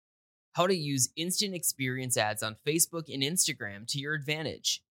how to use instant experience ads on Facebook and Instagram to your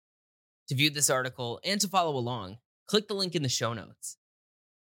advantage. To view this article and to follow along, click the link in the show notes.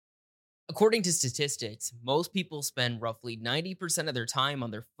 According to statistics, most people spend roughly 90% of their time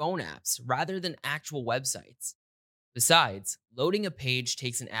on their phone apps rather than actual websites. Besides, loading a page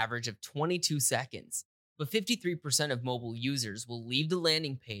takes an average of 22 seconds, but 53% of mobile users will leave the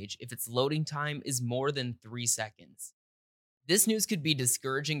landing page if its loading time is more than 3 seconds. This news could be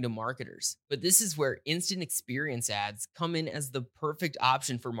discouraging to marketers, but this is where instant experience ads come in as the perfect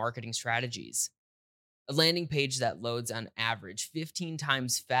option for marketing strategies. A landing page that loads on average 15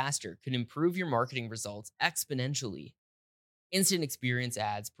 times faster could improve your marketing results exponentially. Instant experience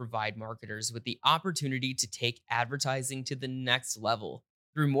ads provide marketers with the opportunity to take advertising to the next level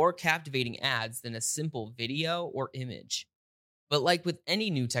through more captivating ads than a simple video or image. But like with any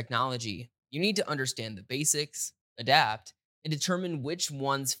new technology, you need to understand the basics, adapt, and determine which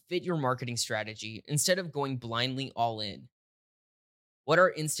ones fit your marketing strategy instead of going blindly all in. What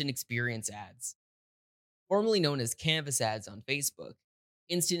are instant experience ads? Formerly known as canvas ads on Facebook,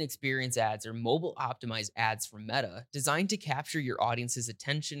 instant experience ads are mobile optimized ads from Meta designed to capture your audience's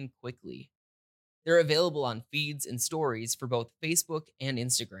attention quickly. They're available on feeds and stories for both Facebook and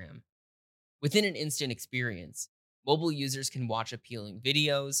Instagram. Within an instant experience, mobile users can watch appealing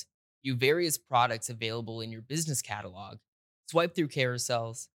videos, view various products available in your business catalog, swipe through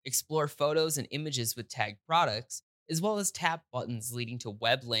carousels, explore photos and images with tagged products, as well as tap buttons leading to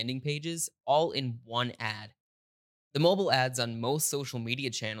web landing pages all in one ad. The mobile ads on most social media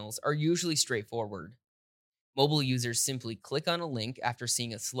channels are usually straightforward. Mobile users simply click on a link after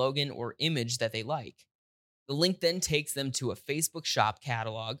seeing a slogan or image that they like. The link then takes them to a Facebook shop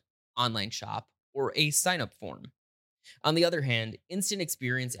catalog, online shop, or a sign up form. On the other hand, instant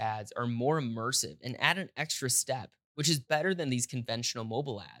experience ads are more immersive and add an extra step, which is better than these conventional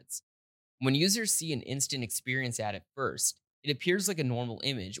mobile ads. When users see an instant experience ad at first, it appears like a normal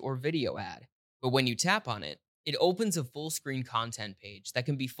image or video ad, but when you tap on it, it opens a full screen content page that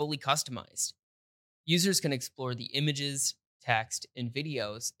can be fully customized. Users can explore the images, text, and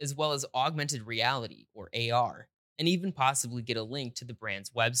videos, as well as augmented reality or AR, and even possibly get a link to the brand's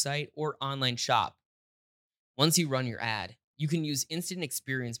website or online shop. Once you run your ad, you can use instant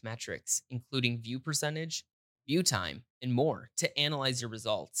experience metrics, including view percentage, view time, and more, to analyze your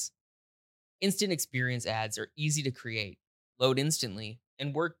results. Instant experience ads are easy to create, load instantly,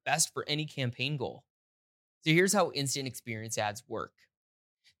 and work best for any campaign goal. So here's how instant experience ads work.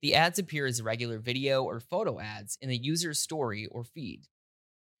 The ads appear as regular video or photo ads in the user's story or feed.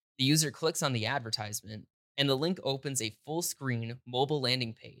 The user clicks on the advertisement, and the link opens a full screen mobile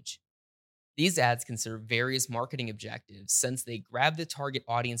landing page. These ads can serve various marketing objectives since they grab the target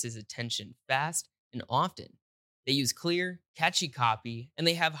audience's attention fast and often. They use clear, catchy copy, and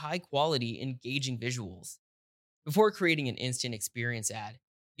they have high quality, engaging visuals. Before creating an instant experience ad,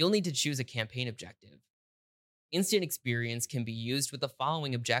 you'll need to choose a campaign objective. Instant experience can be used with the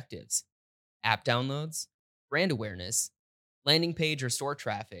following objectives: app downloads, brand awareness, landing page or store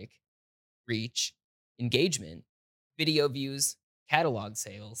traffic, reach, engagement, video views, catalog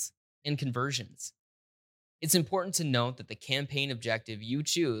sales, and conversions. It's important to note that the campaign objective you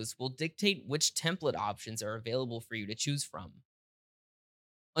choose will dictate which template options are available for you to choose from.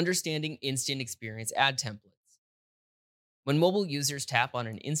 Understanding instant experience ad templates. When mobile users tap on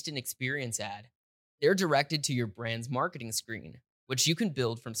an instant experience ad, they're directed to your brand's marketing screen, which you can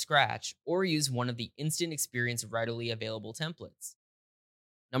build from scratch or use one of the instant experience readily available templates.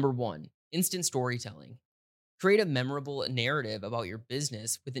 Number 1, instant storytelling. Create a memorable narrative about your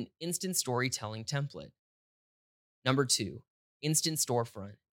business with an instant storytelling template. Number 2, instant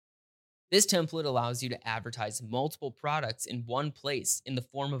storefront. This template allows you to advertise multiple products in one place in the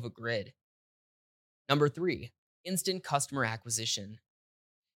form of a grid. Number 3, instant customer acquisition.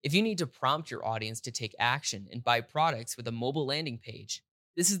 If you need to prompt your audience to take action and buy products with a mobile landing page,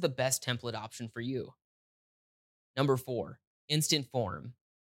 this is the best template option for you. Number 4, instant form.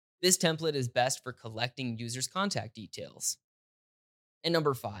 This template is best for collecting users' contact details. And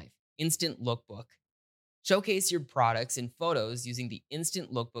number 5, instant lookbook. Showcase your products and photos using the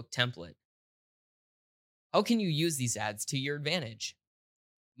instant lookbook template. How can you use these ads to your advantage?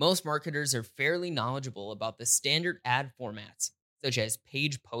 Most marketers are fairly knowledgeable about the standard ad formats, such as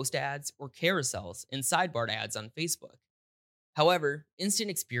page post ads or carousels and sidebar ads on Facebook. However, instant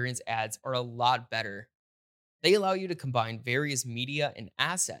experience ads are a lot better. They allow you to combine various media and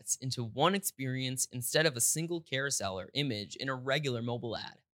assets into one experience instead of a single carousel or image in a regular mobile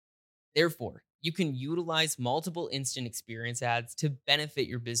ad. Therefore, you can utilize multiple instant experience ads to benefit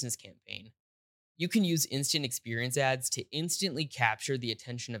your business campaign. You can use instant experience ads to instantly capture the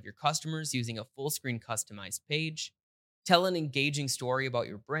attention of your customers using a full screen customized page. Tell an engaging story about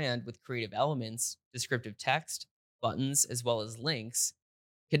your brand with creative elements, descriptive text, buttons, as well as links.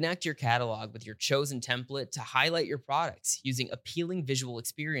 Connect your catalog with your chosen template to highlight your products using appealing visual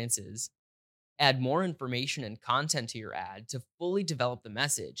experiences. Add more information and content to your ad to fully develop the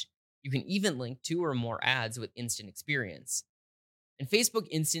message. You can even link two or more ads with instant experience. And Facebook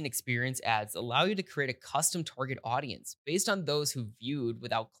Instant Experience ads allow you to create a custom target audience based on those who viewed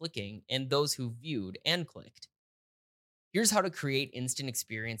without clicking and those who viewed and clicked. Here's how to create instant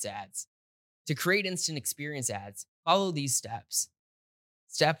experience ads. To create instant experience ads, follow these steps.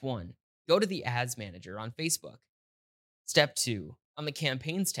 Step 1, go to the Ads Manager on Facebook. Step 2, on the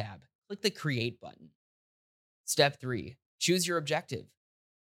Campaigns tab, click the Create button. Step 3, choose your objective.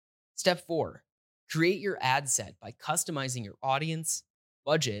 Step 4, create your ad set by customizing your audience,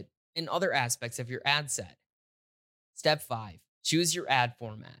 budget, and other aspects of your ad set. Step 5, choose your ad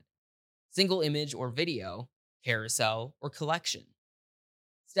format: single image or video, carousel, or collection.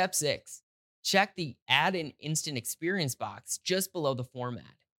 Step 6, check the Add an Instant Experience box just below the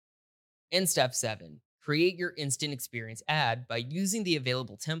format. And step 7, create your instant experience ad by using the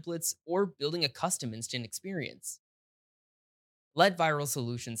available templates or building a custom instant experience. Let Viral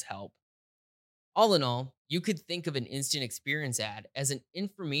Solutions help. All in all, you could think of an instant experience ad as an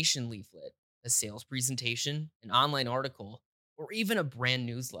information leaflet, a sales presentation, an online article, or even a brand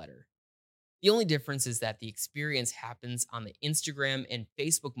newsletter. The only difference is that the experience happens on the Instagram and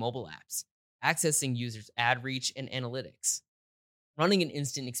Facebook mobile apps, accessing users' ad reach and analytics. Running an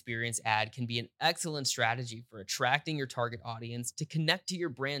instant experience ad can be an excellent strategy for attracting your target audience to connect to your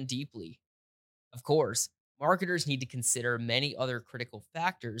brand deeply. Of course, marketers need to consider many other critical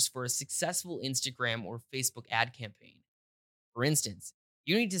factors for a successful Instagram or Facebook ad campaign. For instance,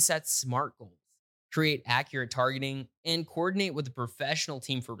 you need to set SMART goals, create accurate targeting, and coordinate with a professional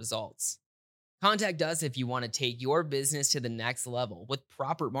team for results. Contact us if you want to take your business to the next level with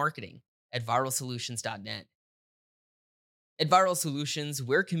proper marketing at viralsolutions.net. At Viral Solutions,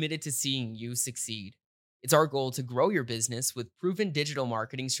 we're committed to seeing you succeed. It's our goal to grow your business with proven digital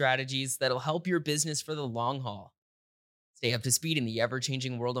marketing strategies that'll help your business for the long haul. Stay up to speed in the ever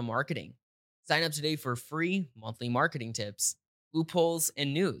changing world of marketing. Sign up today for free monthly marketing tips, loopholes,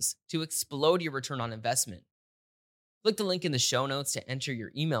 and news to explode your return on investment. Click the link in the show notes to enter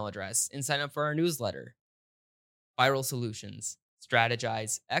your email address and sign up for our newsletter. Viral Solutions.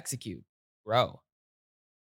 Strategize, execute, grow.